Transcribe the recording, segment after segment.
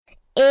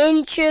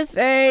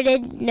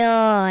Introverted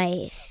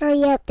noise.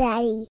 Hurry up,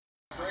 Daddy.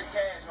 Great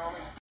cash, homie.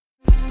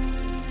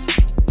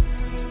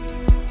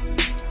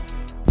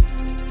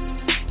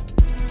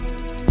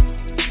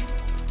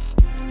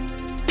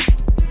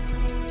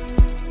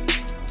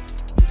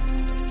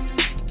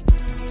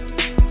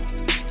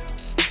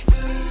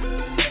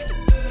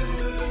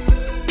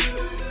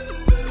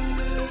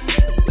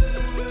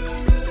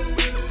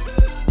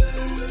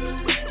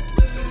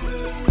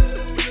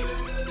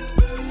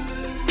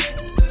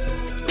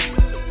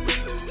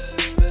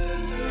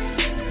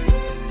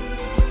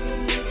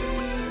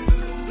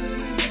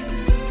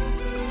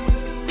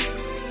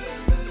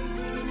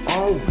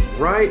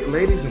 All right,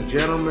 ladies and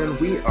gentlemen,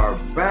 we are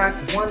back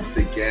once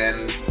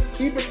again,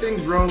 keeping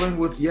things rolling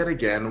with yet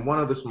again one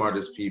of the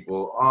smartest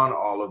people on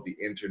all of the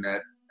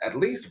internet, at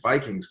least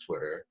Vikings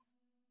Twitter,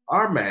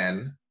 our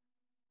man,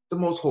 the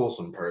most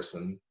wholesome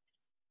person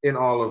in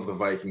all of the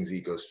Vikings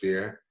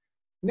ecosphere,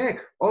 Nick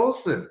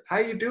Olson. How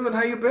you doing?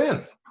 How you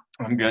been?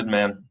 I'm good,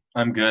 man.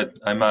 I'm good.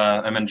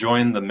 I'm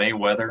enjoying the May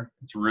weather.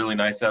 It's really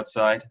nice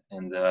outside,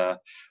 and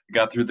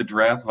got through the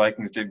draft.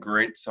 Vikings did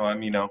great, so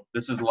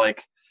this is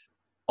like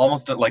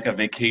almost like a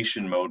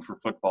vacation mode for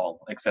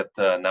football, except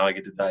now I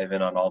get to dive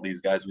in on all these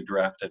guys we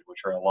drafted, which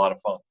are a lot of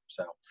fun.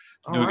 So,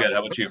 doing good. How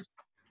about you?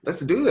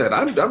 Let's do that.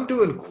 I'm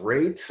doing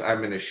great.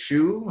 I'm in a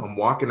shoe. I'm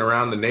walking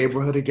around the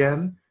neighborhood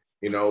again.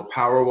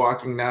 Power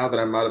walking now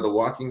that I'm out of the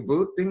walking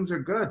boot. Things are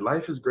good.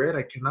 Life is great.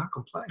 I cannot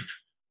complain.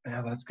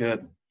 Yeah, that's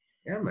good.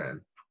 Yeah, man.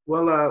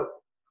 Well,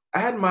 I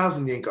had Miles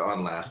and Yinka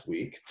on last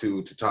week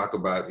to talk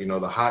about,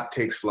 the hot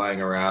takes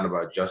flying around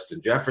about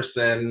Justin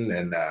Jefferson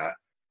and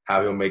how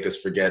he'll make us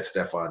forget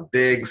Stephon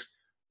Diggs.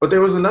 But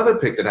there was another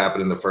pick that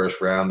happened in the first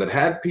round that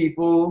had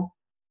people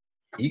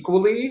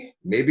equally,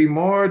 maybe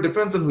more,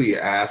 depends on who you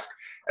ask,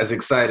 as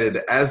excited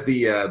as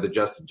the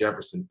Justin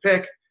Jefferson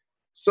pick.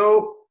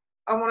 So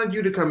I wanted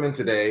you to come in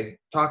today,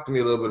 talk to me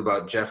a little bit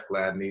about Jeff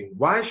Gladney.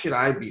 Why should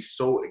I be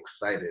so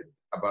excited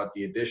about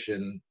the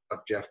addition of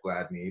Jeff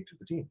Gladney to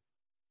the team?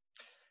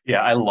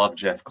 Yeah, I love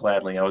Jeff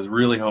Gladney. I was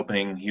really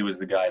hoping he was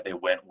the guy they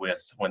went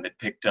with when they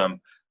picked him.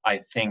 I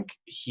think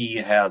he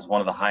has one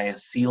of the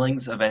highest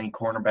ceilings of any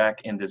cornerback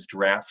in this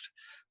draft,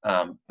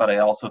 but I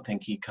also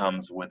think he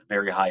comes with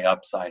very high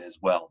upside as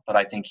well. But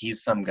I think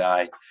he's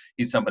somebody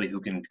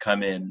who can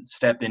come in,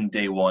 step in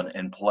day one,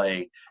 and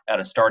play at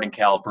a starting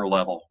caliber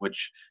level,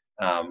 which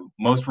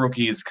most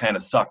rookies kind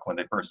of suck when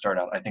they first start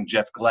out. I think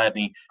Jeff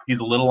Gladney, he's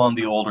a little on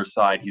the older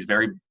side. He's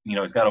very,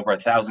 he's got over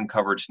 1,000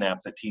 coverage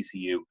snaps at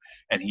TCU,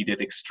 and he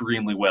did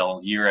extremely well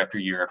year after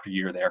year after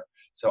year there.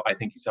 So I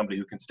think he's somebody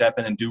who can step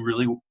in and do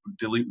really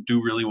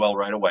well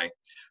right away.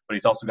 But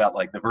he's also got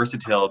like the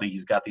versatility.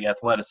 He's got the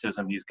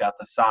athleticism. He's got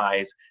the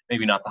size,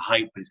 maybe not the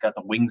height, but he's got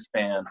the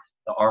wingspan,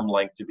 the arm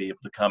length to be able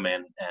to come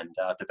in and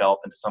develop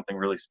into something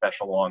really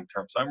special long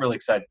term. So I'm really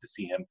excited to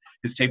see him.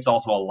 His tape's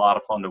also a lot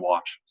of fun to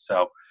watch.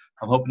 So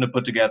I'm hoping to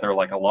put together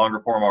like a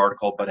longer form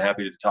article, but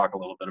happy to talk a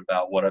little bit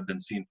about what I've been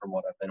seeing from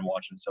what I've been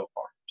watching so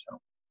far. So.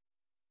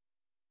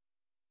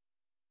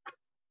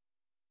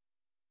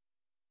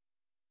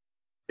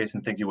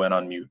 Jason, think you went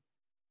on mute.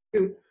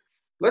 Dude,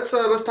 let's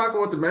talk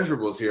about the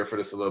measurables here for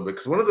this a little bit,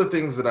 because one of the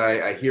things that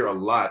I hear a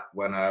lot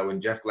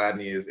when Jeff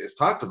Gladney is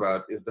talked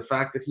about is the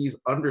fact that he's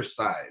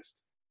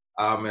undersized.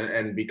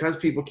 And because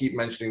people keep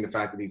mentioning the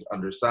fact that he's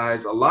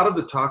undersized, a lot of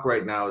the talk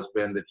right now has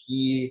been that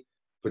he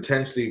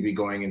potentially be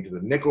going into the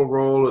nickel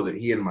role, or that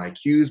he and Mike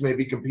Hughes may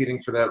be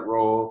competing for that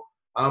role.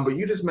 But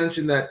you just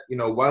mentioned that,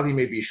 while he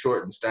may be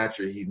short in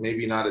stature, he may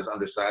be not as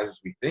undersized as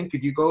we think.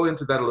 Could you go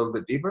into that a little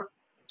bit deeper?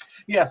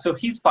 Yeah, so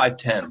he's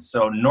 5'10".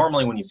 So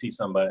normally when you see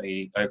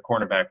somebody, a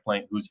cornerback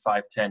playing who's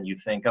 5'10", you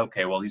think,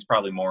 okay, well, he's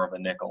probably more of a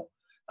nickel.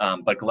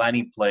 But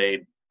Gladney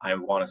played, I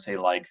want to say,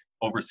 like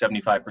over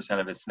 75%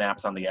 of his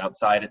snaps on the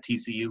outside at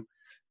TCU.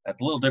 That's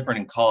a little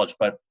different in college,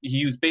 but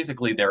he was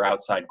basically their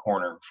outside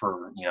corner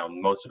for,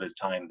 most of his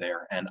time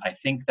there. And I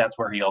think that's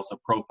where he also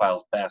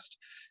profiles best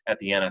at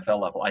the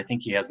NFL level. I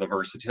think he has the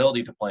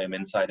versatility to play him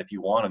inside if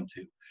you want him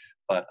to.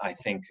 But I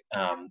think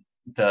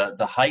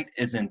the height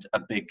isn't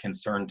a big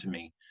concern to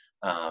me.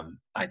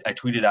 I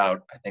tweeted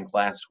out, I think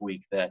last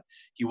week, that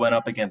he went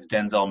up against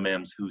Denzel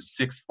Mims, who's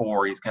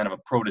 6'4". He's kind of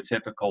a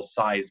prototypical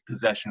size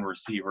possession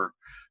receiver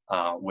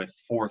with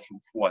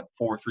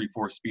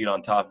 4.34 speed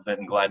on top of it.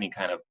 And Gladney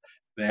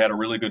they had a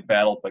really good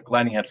battle, but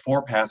Gladney had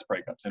 4 pass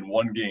breakups in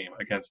one game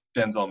against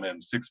Denzel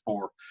Mims,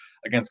 6'4".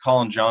 Against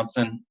Colin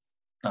Johnson,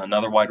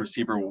 another wide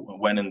receiver,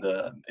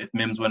 if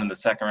Mims went in the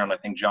second round, I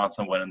think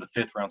Johnson went in the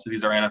 5th round. So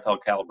these are NFL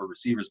caliber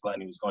receivers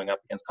Gladney was going up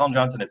against. Colin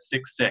Johnson is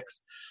 6'6",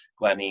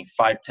 Gladney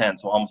 5'10",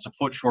 so almost a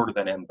foot shorter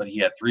than him, but he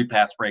had 3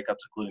 pass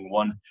breakups, including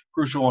one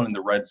crucial one in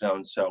the red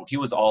zone. So he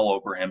was all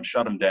over him,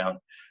 shut him down.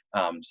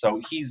 So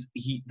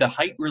the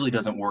height really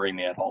doesn't worry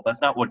me at all.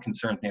 That's not what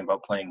concerns me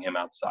about playing him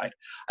outside.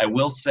 I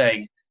will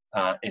say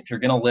If you're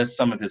going to list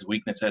some of his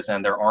weaknesses,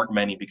 and there aren't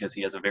many because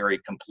he has a very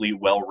complete,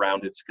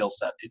 well-rounded skill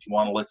set, if you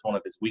want to list one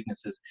of his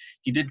weaknesses,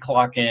 he did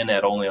clock in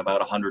at only about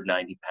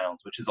 190 pounds,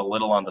 which is a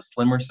little on the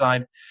slimmer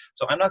side.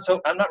 So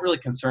I'm not really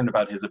concerned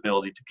about his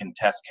ability to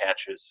contest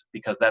catches,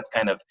 because that's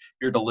kind of,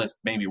 here to list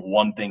maybe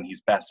one thing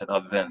he's best at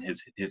other than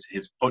his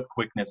foot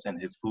quickness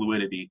and his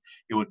fluidity.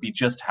 It would be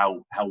just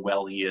how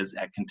well he is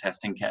at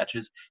contesting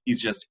catches.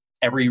 He's just,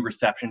 every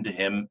reception to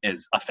him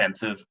is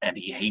offensive, and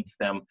he hates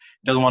them,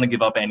 doesn't want to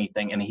give up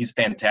anything, and he's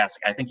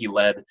fantastic. I think he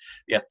led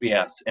the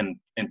FBS in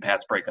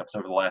pass breakups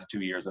over the last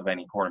 2 years of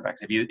any quarterbacks.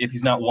 If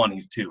he's not one,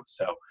 he's two.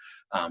 So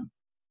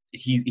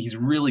he's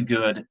really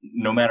good,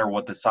 no matter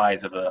what the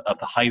size of the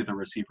height of the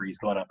receiver he's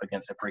going up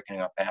against at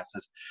breaking up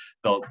passes.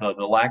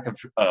 The lack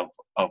of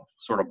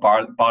sort of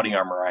body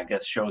armor, I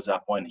guess, shows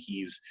up when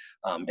he's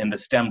in the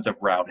stems of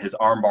route. His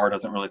arm bar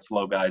doesn't really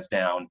slow guys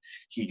down.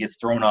 He gets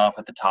thrown off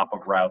at the top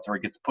of routes, or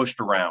he gets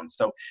pushed around.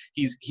 So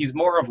he's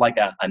more of like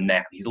a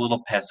gnat. He's a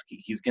little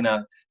pesky. He's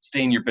gonna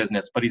stay in your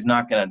business, but he's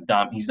not gonna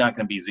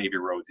be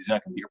Xavier Rhodes. He's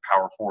not gonna be your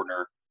power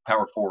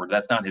forward.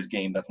 That's not his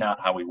game. That's not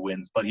how he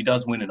wins, but he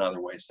does win in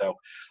other ways. So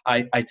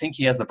I think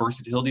he has the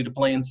versatility to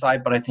play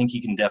inside, but I think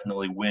he can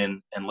definitely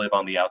win and live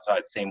on the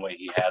outside same way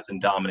he has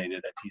and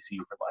dominated at TCU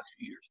for the last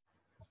few years.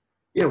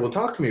 Yeah, well,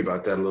 talk to me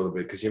about that a little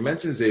bit, because you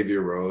mentioned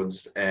Xavier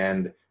Rhodes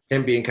and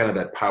him being kind of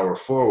that power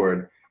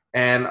forward.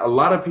 And a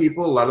lot of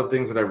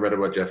things that I've read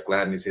about Jeff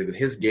Gladney say that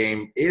his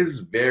game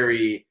is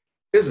very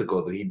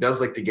physical, that he does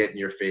like to get in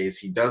your face.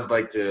 He does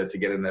like to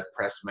get in that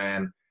press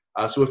man.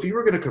 So if you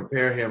were going to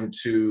compare him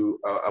to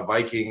a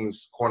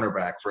Vikings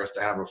cornerback for us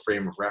to have a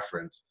frame of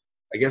reference,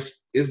 I guess,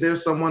 is there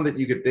someone that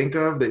you could think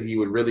of that he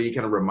would really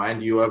kind of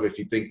remind you of if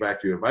you think back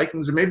through the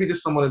Vikings, or maybe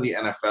just someone in the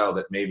NFL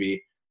that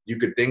maybe you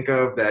could think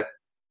of that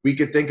we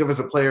could think of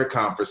as a player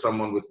comp for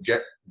someone with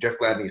Jeff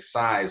Gladney's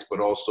size, but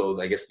also,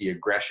 I guess, the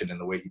aggression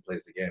and the way he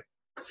plays the game?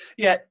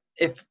 Yeah,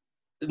 if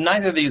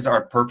neither of these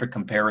are perfect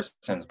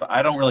comparisons, but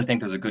I don't really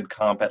think there's a good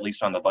comp, at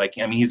least on the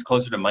Viking. I mean, he's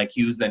closer to Mike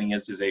Hughes than he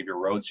is to Xavier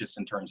Rhodes, just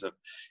in terms of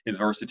his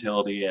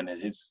versatility, and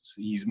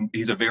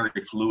he's a very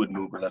fluid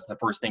mover. That's the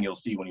first thing you'll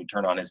see when you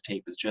turn on his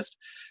tape, is just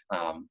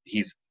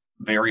he's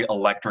very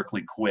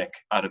electrically quick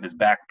out of his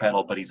back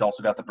pedal, but he's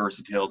also got the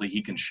versatility.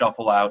 He can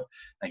shuffle out.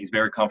 He's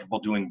very comfortable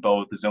doing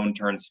both, the zone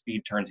turns,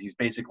 speed turns.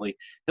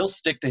 He'll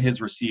stick to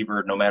his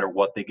receiver no matter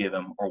what they give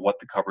him or what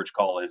the coverage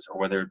call is, or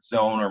whether it's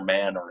zone or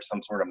man or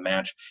some sort of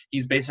match.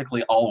 He's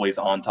basically always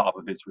on top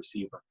of his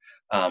receiver.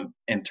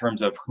 In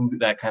terms of who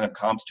that kind of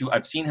comps to,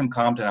 I've seen him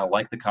comped, and I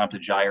like the comp to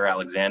Jair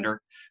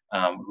Alexander,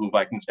 who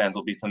Vikings fans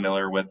will be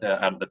familiar with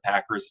out of the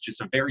Packers.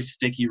 Just a very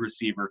sticky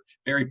receiver,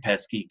 very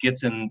pesky,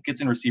 gets in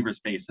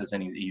receivers' faces,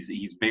 and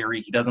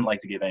he doesn't like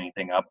to give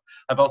anything up.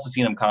 I've also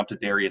seen him comp to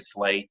Darius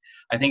Slay.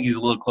 I think he's a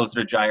little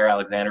closer to Jair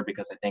Alexander,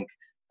 because I think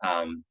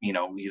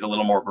he's a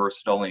little more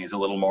versatile, and he's a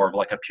little more of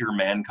like a pure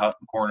man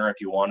corner.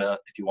 If you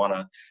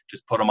wanna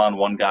just put him on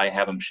one guy,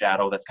 have him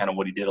shadow. That's kind of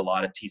what he did a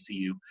lot at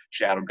TCU.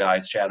 Shadowed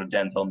guys, shadowed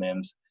Denzel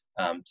Mims.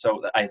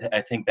 So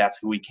I think that's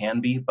who he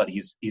can be, but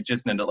he's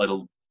just in a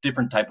little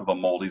different type of a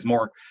mold. He's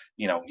more,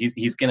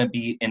 he's going to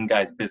be in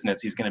guys' business.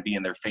 He's going to be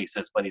in their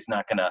faces, but he's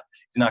not going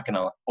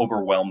to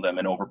overwhelm them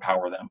and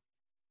overpower them.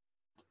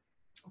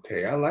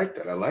 Okay, I like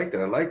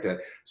that.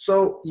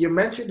 So you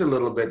mentioned a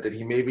little bit that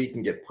he maybe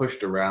can get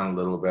pushed around a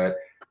little bit.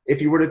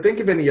 If you were to think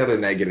of any other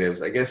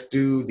negatives, I guess,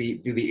 do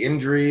the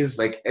injuries,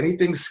 like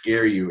anything,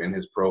 scare you in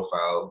his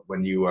profile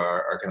when you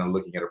are kind of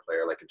looking at a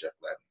player like a Jeff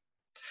Gladney?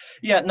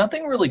 Yeah,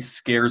 nothing really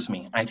scares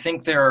me. I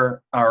think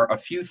there are a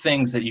few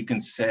things that you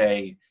can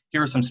say.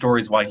 Here are some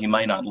stories why he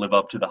might not live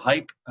up to the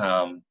hype.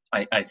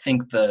 I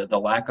think the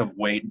lack of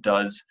weight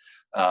does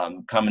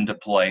come into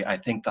play. I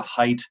think the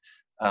height,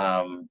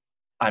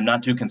 I'm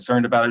not too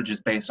concerned about it,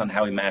 just based on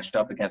how he matched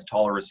up against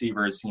taller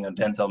receivers.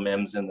 Denzel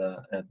Mims in the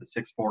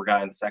 6'4"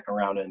 guy in the second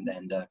round,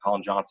 and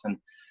Colin Johnson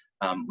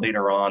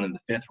later on in the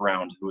fifth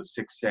round, who was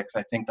 6'6".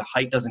 I think the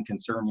height doesn't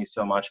concern me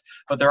so much,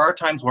 but there are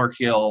times where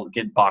he'll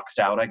get boxed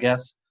out, I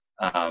guess.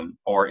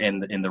 Or in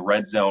the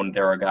red zone,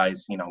 there are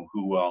guys,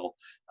 who will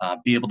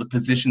be able to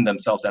position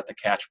themselves at the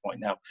catch point.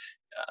 Now,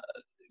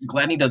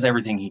 Gladney does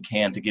everything he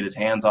can to get his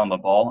hands on the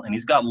ball, and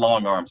he's got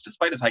long arms.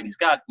 Despite his height, he's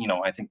got,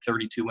 I think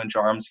 32-inch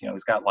arms.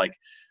 He's got like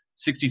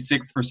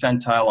 66th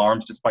percentile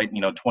arms, despite,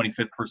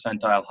 25th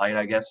percentile height,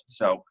 I guess.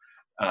 So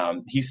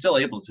he's still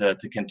able to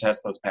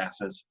contest those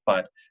passes,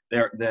 but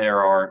there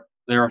are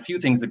a few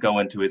things that go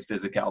into his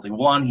physicality.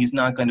 One, he's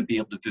not going to be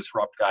able to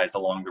disrupt guys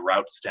along the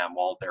route stem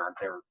while they're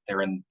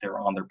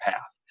on their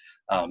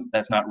path.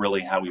 That's not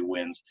really how he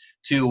wins.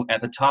 Two,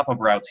 at the top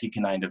of routes, he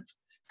can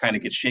kind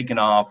of get shaken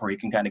off, or he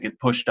can kind of get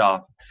pushed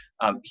off.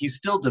 He's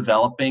still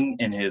developing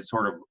in his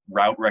sort of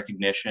route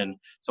recognition,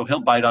 so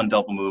he'll bite on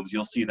double moves.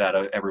 You'll see that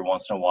every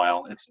once in a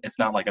while. It's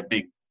not like a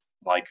big,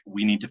 like,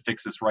 we need to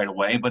fix this right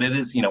away, but it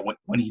is,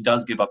 when he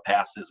does give up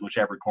passes, which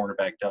every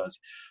cornerback does,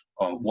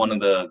 one of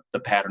the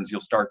patterns you'll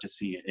start to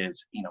see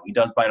is, he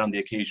does bite on the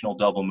occasional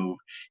double move.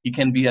 He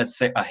can be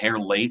a hair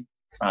late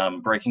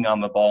breaking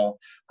on the ball.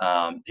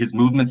 His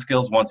movement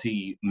skills, once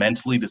he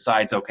mentally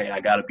decides, okay, I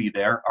got to be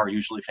there, are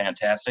usually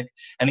fantastic.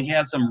 And he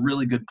has some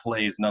really good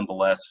plays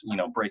nonetheless,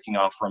 breaking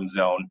off from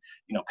zone,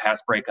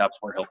 pass breakups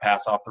where he'll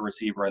pass off the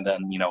receiver and then,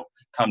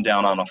 come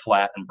down on a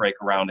flat and break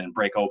around and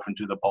break open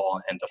to the ball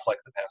and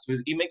deflect the pass. So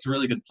he makes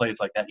really good plays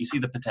like that. You see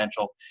the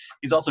potential.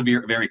 He's also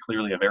very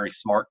clearly a very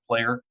smart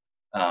player.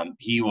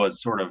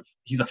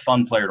 He's a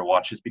fun player to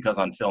watch just because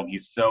on film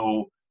he's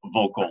so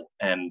vocal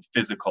and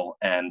physical,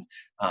 and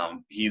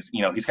he's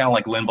kind of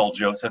like Linval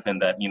Joseph in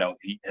that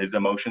his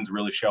emotions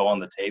really show on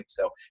the tape.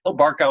 So he'll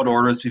bark out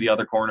orders to the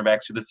other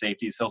cornerbacks, to the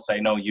safeties. He'll say,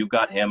 no, you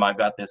got him, I've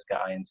got this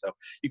guy. And so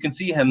you can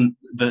see him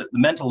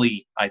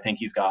mentally. I think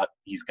he's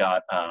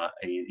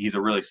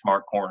a really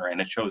smart corner, and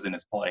it shows in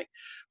his play.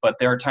 But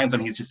there are times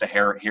when he's just a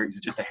hair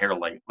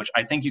late, which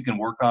I think you can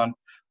work on.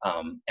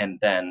 And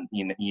then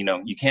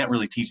you can't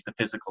really teach the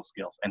physical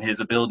skills, and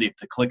his ability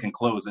to click and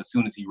close as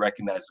soon as he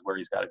recognizes where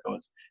he's got to go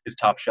is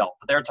top shelf.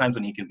 But there are times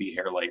when he can be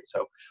hair late.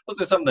 So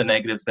those are some of the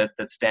negatives that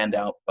stand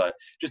out. But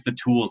just the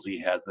tools he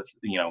has,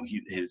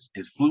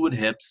 his fluid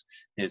hips,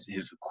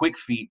 his quick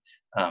feet,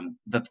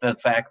 the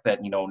fact that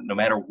no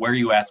matter where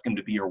you ask him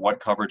to be or what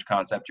coverage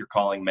concept you're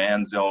calling,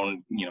 man,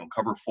 zone,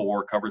 cover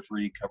 4, cover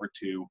 3, cover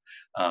 2,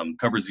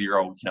 cover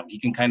 0, he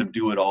can kind of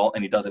do it all,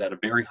 and he does it at a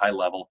very high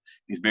level.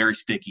 He's very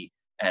sticky.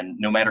 And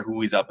no matter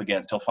who he's up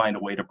against, he'll find a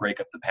way to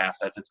break up the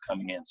pass as it's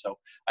coming in. So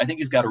I think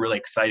he's got a really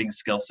exciting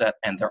skill set,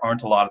 and there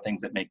aren't a lot of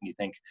things that make me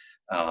think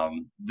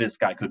this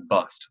guy could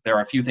bust. There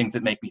are a few things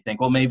that make me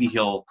think, well, maybe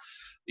he'll,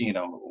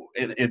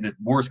 if the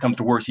worst comes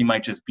to worst, he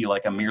might just be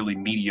like a merely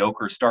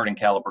mediocre starting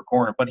caliber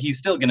corner, but he's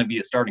still going to be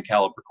a starting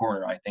caliber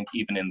corner, I think,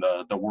 even in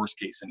the worst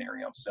case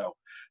scenario. So,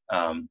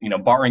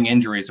 barring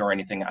injuries or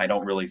anything, I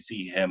don't really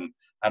see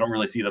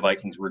the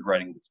Vikings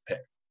regretting this pick.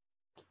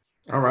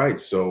 All right.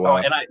 So,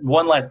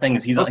 one last thing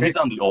is he's on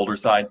the older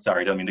side.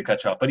 Sorry, I don't mean to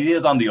cut you off, but he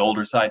is on the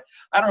older side.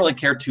 I don't really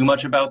care too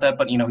much about that,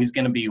 but he's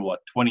going to be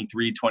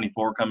 23,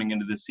 24 coming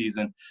into this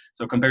season.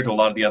 So compared to a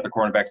lot of the other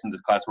cornerbacks in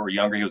this class who were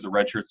younger, he was a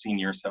redshirt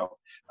senior, so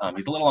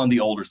he's a little on the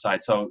older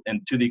side. So,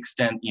 and to the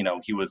extent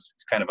he was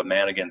kind of a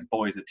man against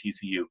boys at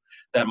TCU,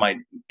 that might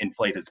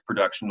inflate his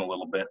production a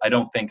little bit. I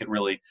don't think it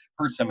really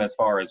hurts him as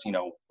far as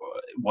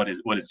what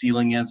his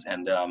ceiling is.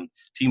 And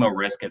Timo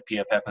Risk at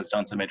PFF has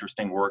done some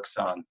interesting works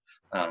on.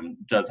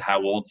 Does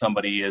how old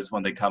somebody is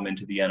when they come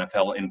into the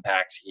NFL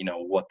impact,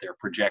 what their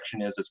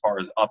projection is as far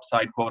as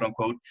upside, quote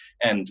unquote.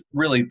 And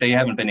really, they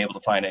haven't been able to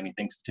find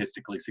anything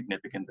statistically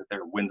significant that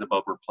their wins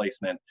above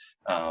replacement,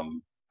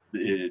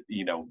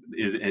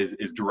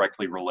 is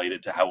directly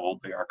related to how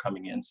old they are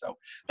coming in. So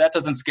that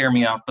doesn't scare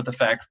me off. But the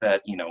fact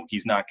that,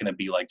 he's not going to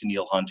be like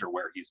Danielle Hunter,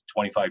 where he's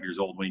 25 years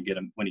old when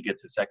he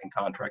gets his second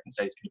contract,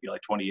 instead he's going to be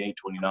like 28,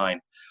 29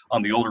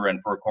 on the older end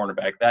for a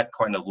cornerback, that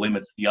kind of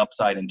limits the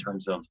upside in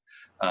terms of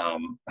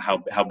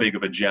how big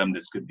of a gem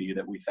this could be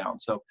that we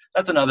found. So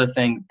that's another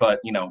thing. But,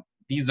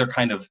 these are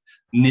kind of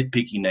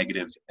nitpicky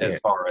negatives as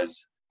far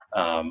as,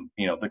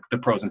 the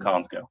pros and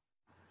cons go.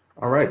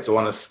 All right. So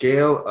on a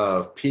scale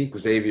of peak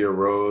Xavier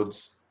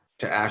Rhodes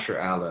to Asher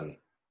Allen,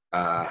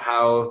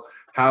 how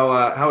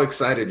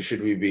excited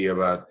should we be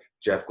about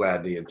Jeff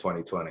Gladney in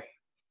 2020?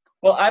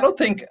 Well, I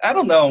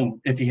don't know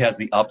if he has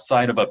the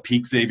upside of a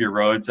peak Xavier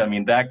Rhodes. I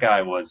mean, that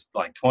guy was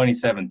like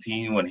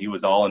 2017 when he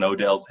was all in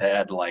Odell's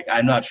head. Like,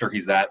 I'm not sure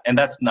he's that, and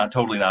that's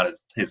totally not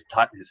his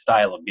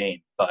style of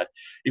game. But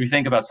if you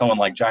think about someone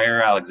like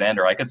Jair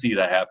Alexander, I could see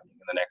that happening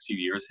in the next few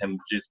years, him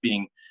just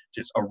being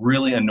just a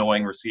really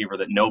annoying receiver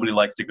that nobody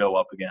likes to go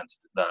up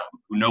against,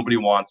 who nobody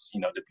wants,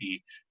 to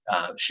be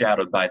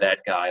shadowed by that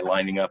guy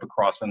lining up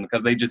across from them,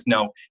 because they just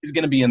know he's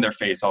going to be in their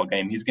face all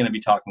game. He's going to be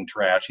talking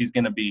trash. He's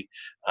going to be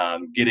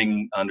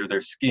getting under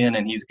their skin,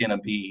 and he's going to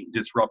be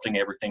disrupting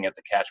everything at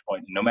the catch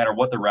point. And no matter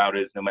what the route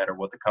is, no matter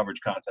what the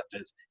coverage concept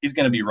is, he's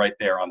going to be right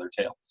there on their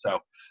tail. So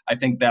I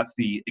think that's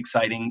the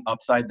exciting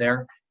upside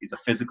there. He's a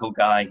physical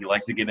guy. He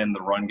likes to get in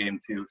the run game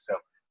too. So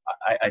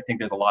I think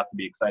there's a lot to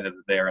be excited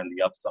there in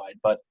the upside.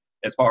 But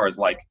as far as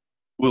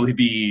will he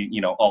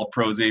be, all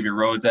pro Xavier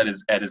Rhodes at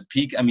his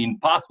peak? I mean,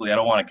 possibly. I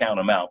don't want to count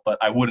him out, but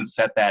I wouldn't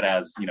set that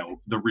as,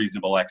 the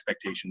reasonable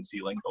expectation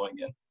ceiling going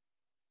in.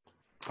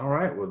 All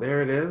right. Well,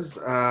 there it is.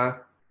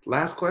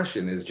 Last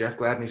question. Is Jeff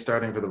Gladney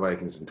starting for the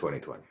Vikings in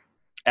 2020?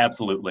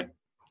 Absolutely.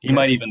 He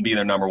might even be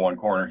their number one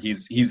corner.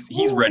 He's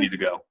ready to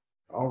go.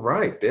 All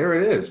right. There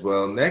it is.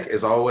 Well, Nick,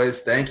 as always,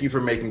 thank you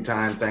for making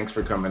time. Thanks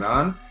for coming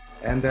on.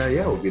 And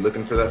we'll be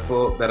looking for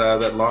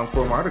that long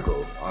form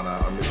article on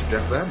Mr.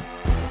 Jeff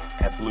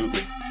Gladney.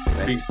 Absolutely.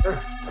 Thanks, sir.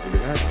 Have a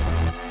good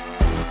night.